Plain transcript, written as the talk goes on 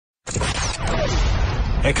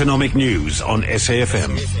Economic news on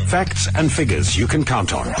SAfm. Facts and figures you can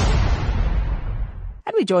count on.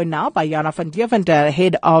 And we're joined now by Jana Van Deventer,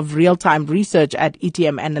 Head of Real-Time Research at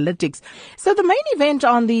ETM Analytics. So the main event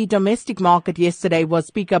on the domestic market yesterday was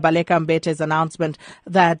Speaker Baleka Mbete's announcement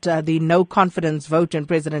that the no-confidence vote in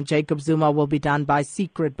President Jacob Zuma will be done by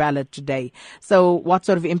secret ballot today. So what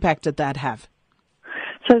sort of impact did that have?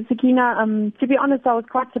 So, Sakina, to be honest, I was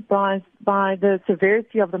quite surprised by the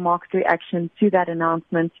severity of the market reaction to that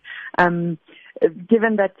announcement, given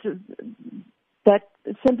that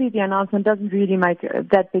simply the announcement doesn't really make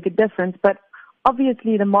that big a difference. But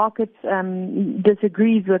obviously the market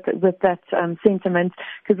disagrees with that sentiment,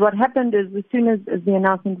 because what happened is as soon as the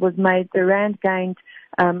announcement was made, the rand gained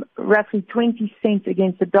roughly 20 cents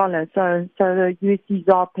against the dollar. So the USD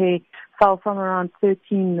ZAR pair fell from around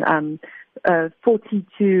 13.40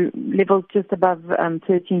 to levels just above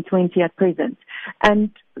 13.20 at present. And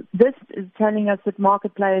this is telling us that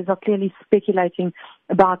market players are clearly speculating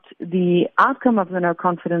about the outcome of the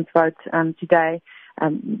no-confidence vote today,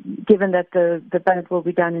 given that the ballot will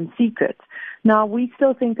be done in secret. Now, we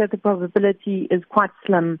still think that the probability is quite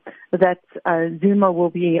slim that Zuma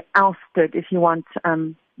will be ousted, if you want,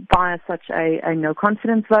 via such a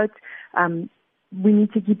no-confidence vote. We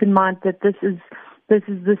need to keep in mind that this is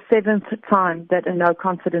the seventh time that a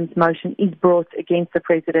no-confidence motion is brought against the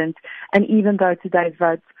president. And even though today's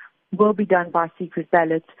votes will be done by secret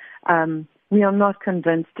ballot, we are not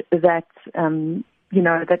convinced that, that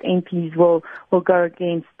MPs will go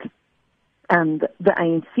against the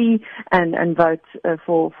ANC and vote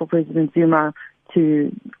for President Zuma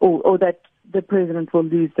or that the president will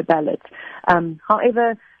lose the ballot.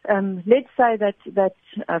 However, let's say that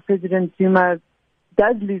President Zuma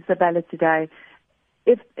does lose the ballot today.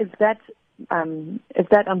 If that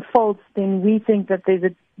unfolds, then we think that there's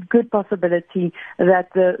a good possibility that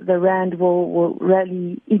the rand will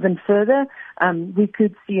rally even further. We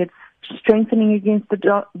could see it strengthening against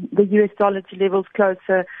the US dollar to levels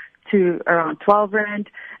closer to around 12 rand.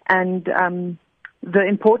 And the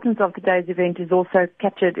importance of today's event is also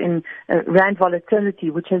captured in rand volatility,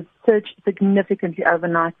 which has surged significantly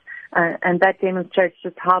overnight. And that demonstrates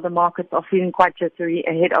just how the markets are feeling quite jittery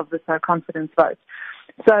ahead of this no-confidence vote.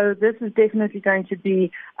 So this is definitely going to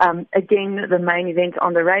be, again, the main event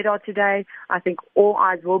on the radar today. I think all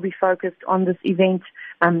eyes will be focused on this event,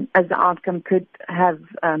 as the outcome could have,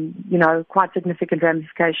 quite significant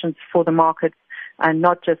ramifications for the markets, and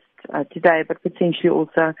not just today, but potentially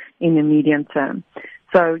also in the medium term.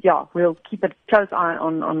 So, yeah, we'll keep a close eye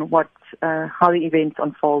on how the events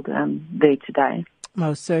unfold there today.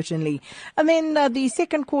 Most certainly. And then the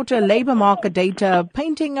second quarter labour market data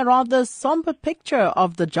painting a rather somber picture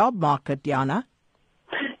of the job market, Jana.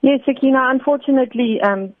 Yes, Sakina, unfortunately,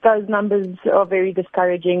 those numbers are very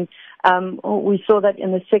discouraging. We saw that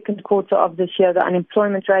in the second quarter of this year, the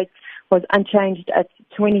unemployment rate was unchanged at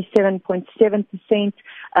 27.7%,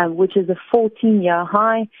 which is a 14-year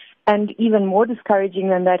high. And even more discouraging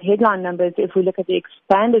than that headline number is if we look at the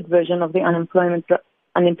expanded version of the unemployment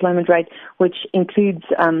rate, which includes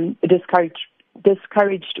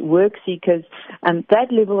discouraged work seekers,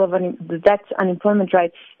 that level of that unemployment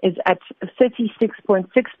rate is at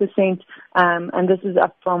 36.6%, and this is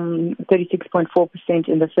up from 36.4%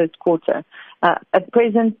 in the first quarter. At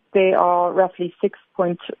present, there are roughly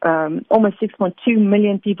almost 6.2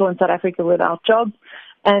 million people in South Africa without jobs,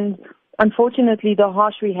 and unfortunately, the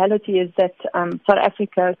harsh reality is that South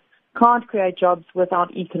Africa can't create jobs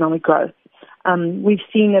without economic growth. We've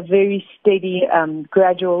seen a very steady,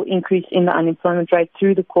 gradual increase in the unemployment rate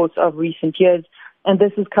through the course of recent years, and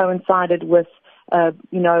this has coincided with,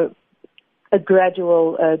 a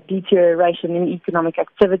gradual deterioration in economic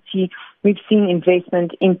activity. We've seen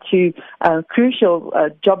investment into crucial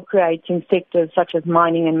job-creating sectors such as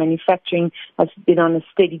mining and manufacturing has been on a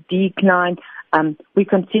steady decline. We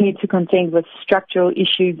continue to contend with structural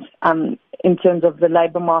issues in terms of the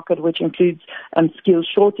labour market, which includes skill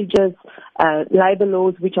shortages, labour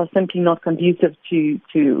laws which are simply not conducive to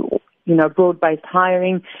broad-based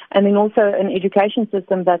hiring, and then also an education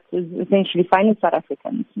system that is essentially failing South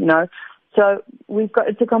Africans, So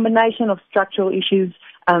it's a combination of structural issues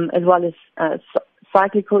as well as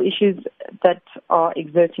cyclical issues that are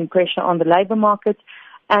exerting pressure on the labour market.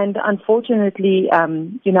 And unfortunately,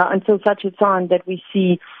 until such a time that we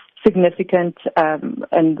see significant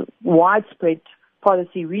and widespread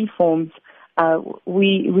policy reforms,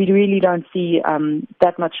 we really don't see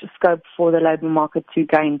that much scope for the labour market to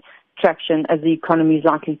gain traction as the economy is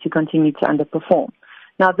likely to continue to underperform.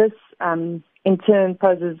 Now, this in turn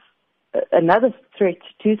poses another threat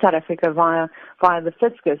to South Africa via the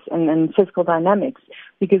fiscus and fiscal dynamics,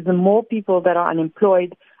 because the more people that are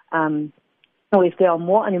unemployed, or if there are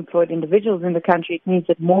more unemployed individuals in the country, it means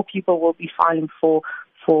that more people will be filing for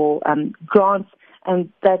grants,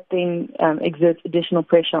 and that then exerts additional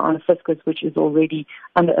pressure on the fiscus, which is already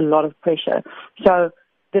under a lot of pressure. So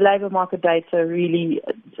the labour market data really,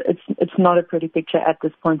 it's not a pretty picture at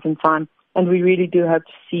this point in time, and we really do hope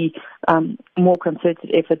to see more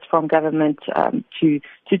concerted efforts from government to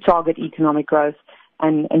target economic growth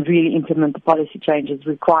and really implement the policy changes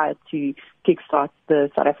required to kickstart the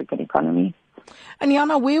South African economy. And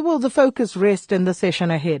Jana, where will the focus rest in the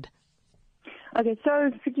session ahead? Okay, so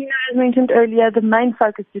as mentioned earlier, the main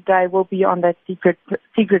focus today will be on that secret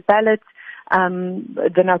ballot,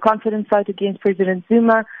 the no confidence vote against President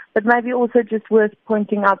Zuma, but maybe also just worth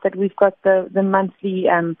pointing out that we've got the monthly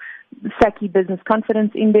SACI Business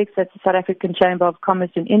Confidence Index, that's the South African Chamber of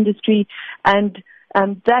Commerce and Industry, and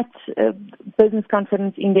that Business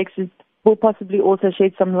Confidence Index will possibly also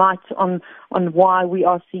shed some light on why we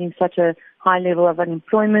are seeing such a high level of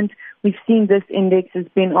unemployment. We've seen this index has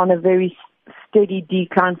been on a very steady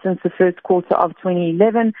decline since the first quarter of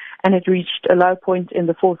 2011, and it reached a low point in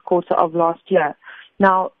the fourth quarter of last year.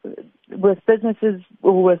 Now, with business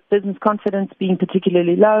confidence being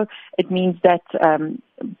particularly low, it means that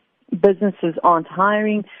businesses aren't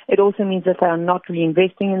hiring. It also means that they are not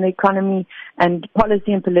reinvesting in the economy, and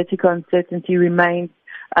policy and political uncertainty remains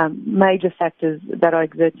major factors that are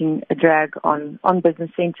exerting a drag on business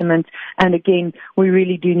sentiment. And again, we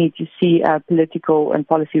really do need to see political and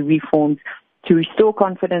policy reforms to restore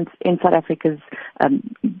confidence in South Africa's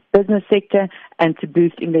business sector and to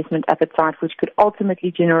boost investment appetite, which could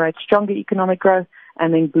ultimately generate stronger economic growth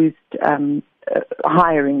and then boost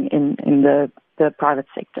hiring in the private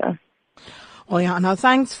sector. Well, Jana,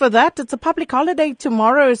 thanks for that. It's a public holiday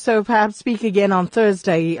tomorrow, so perhaps speak again on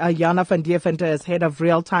Thursday. Jana Van Deventer is head of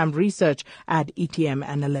real-time research at ETM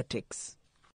Analytics.